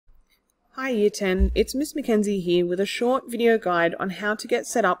Hi Year 10, it's Miss Mackenzie here with a short video guide on how to get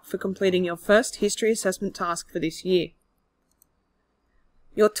set up for completing your first history assessment task for this year.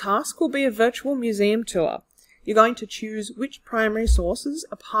 Your task will be a virtual museum tour. You're going to choose which primary sources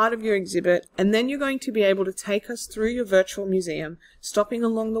are part of your exhibit, and then you're going to be able to take us through your virtual museum, stopping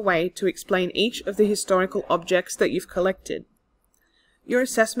along the way to explain each of the historical objects that you've collected. Your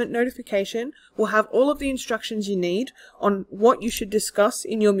assessment notification will have all of the instructions you need on what you should discuss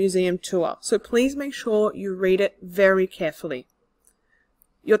in your museum tour, so please make sure you read it very carefully.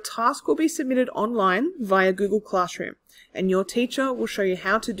 Your task will be submitted online via Google Classroom, and your teacher will show you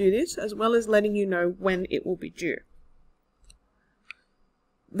how to do this as well as letting you know when it will be due.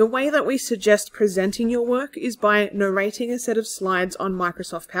 The way that we suggest presenting your work is by narrating a set of slides on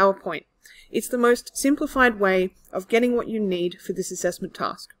Microsoft PowerPoint. It's the most simplified way of getting what you need for this assessment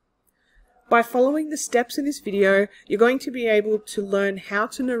task. By following the steps in this video, you're going to be able to learn how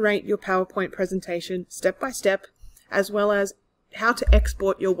to narrate your PowerPoint presentation step by step, as well as how to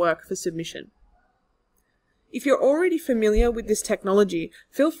export your work for submission. If you're already familiar with this technology,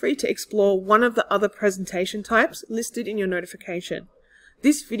 feel free to explore one of the other presentation types listed in your notification.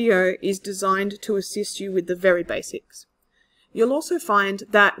 This video is designed to assist you with the very basics. You'll also find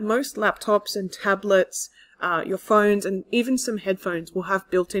that most laptops and tablets, your phones and even some headphones will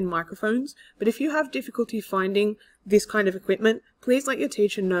have built-in microphones, but if you have difficulty finding this kind of equipment, please let your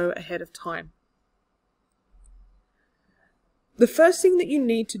teacher know ahead of time. The first thing that you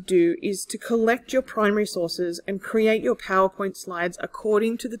need to do is to collect your primary sources and create your PowerPoint slides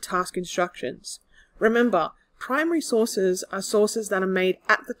according to the task instructions. Remember, primary sources are sources that are made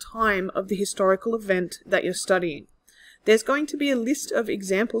at the time of the historical event that you're studying. There's going to be a list of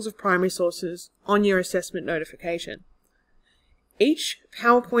examples of primary sources on your assessment notification. Each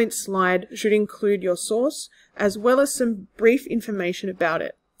PowerPoint slide should include your source as well as some brief information about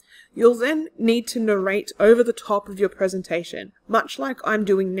it. You'll then need to narrate over the top of your presentation, much like I'm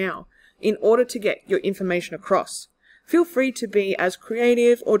doing now, in order to get your information across. Feel free to be as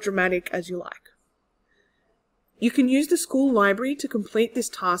creative or dramatic as you like. You can use the school library to complete this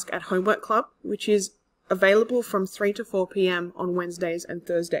task at Homework Club, which is available from 3 to 4 p.m. on Wednesdays and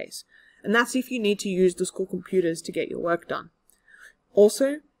Thursdays, and that's if you need to use the school computers to get your work done.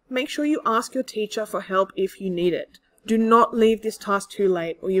 Also, make sure you ask your teacher for help if you need it. Do not leave this task too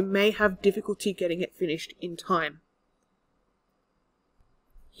late, or you may have difficulty getting it finished in time.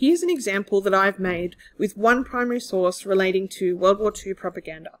 Here's an example that I've made with one primary source relating to World War II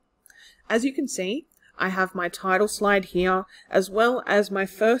propaganda. As you can see, I have my title slide here, as well as my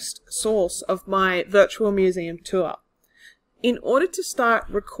first source of my virtual museum tour. In order to start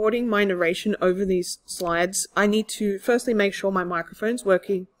recording my narration over these slides, I need to firstly make sure my microphone's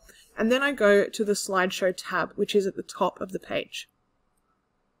working, and then I go to the slideshow tab, which is at the top of the page.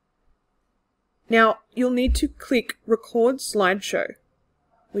 Now, you'll need to click Record Slideshow,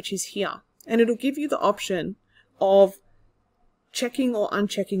 which is here, and it'll give you the option of checking or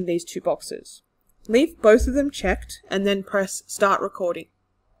unchecking these two boxes. Leave both of them checked and then press Start Recording.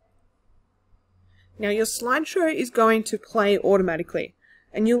 Now your slideshow is going to play automatically,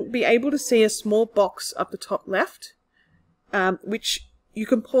 and you'll be able to see a small box up the top left, which you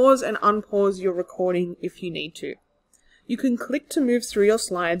can pause and unpause your recording if you need to. You can click to move through your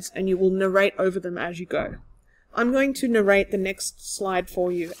slides and you will narrate over them as you go. I'm going to narrate the next slide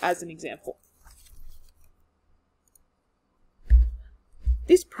for you as an example.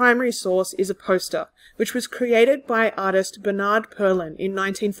 This primary source is a poster, which was created by artist Bernard Perlin in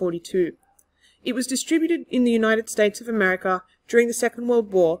 1942. It was distributed in the United States of America during the Second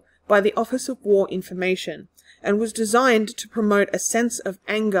World War by the Office of War Information, and was designed to promote a sense of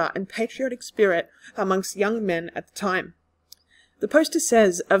anger and patriotic spirit amongst young men at the time. The poster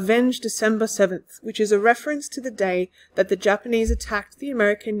says, "Avenge December 7th, which is a reference to the day that the Japanese attacked the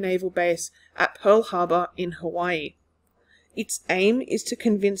American naval base at Pearl Harbor in Hawaii. Its aim is to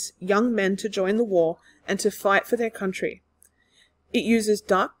convince young men to join the war and to fight for their country. It uses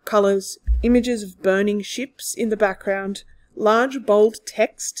dark colors, images of burning ships in the background, large bold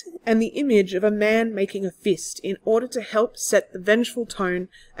text, and the image of a man making a fist in order to help set the vengeful tone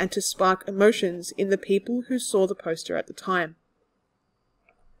and to spark emotions in the people who saw the poster at the time."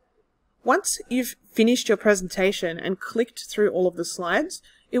 Once you've finished your presentation and clicked through all of the slides,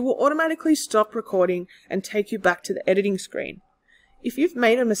 it will automatically stop recording and take you back to the editing screen. If you've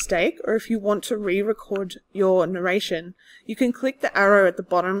made a mistake, or if you want to re-record your narration, you can click the arrow at the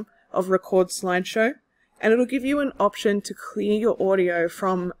bottom of Record Slideshow, and it'll give you an option to clear your audio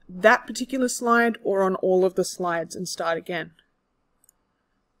from that particular slide or on all of the slides and start again.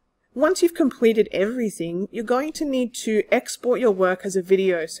 Once you've completed everything, you're going to need to export your work as a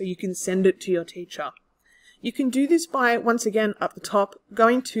video so you can send it to your teacher. You can do this by, once again, up the top,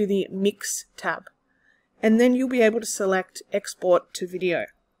 going to the Mix tab, and then you'll be able to select Export to Video.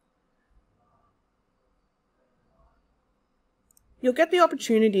 You'll get the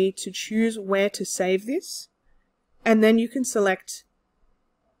opportunity to choose where to save this, and then you can select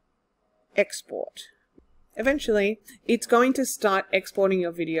Export. Eventually, it's going to start exporting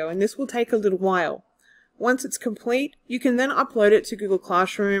your video, and this will take a little while. Once it's complete, you can then upload it to Google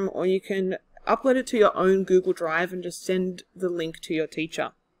Classroom, or you can upload it to your own Google Drive and just send the link to your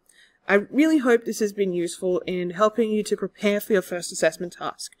teacher. I really hope this has been useful in helping you to prepare for your first assessment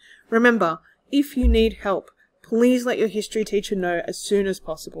task. Remember, if you need help, please let your history teacher know as soon as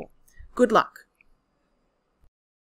possible. Good luck!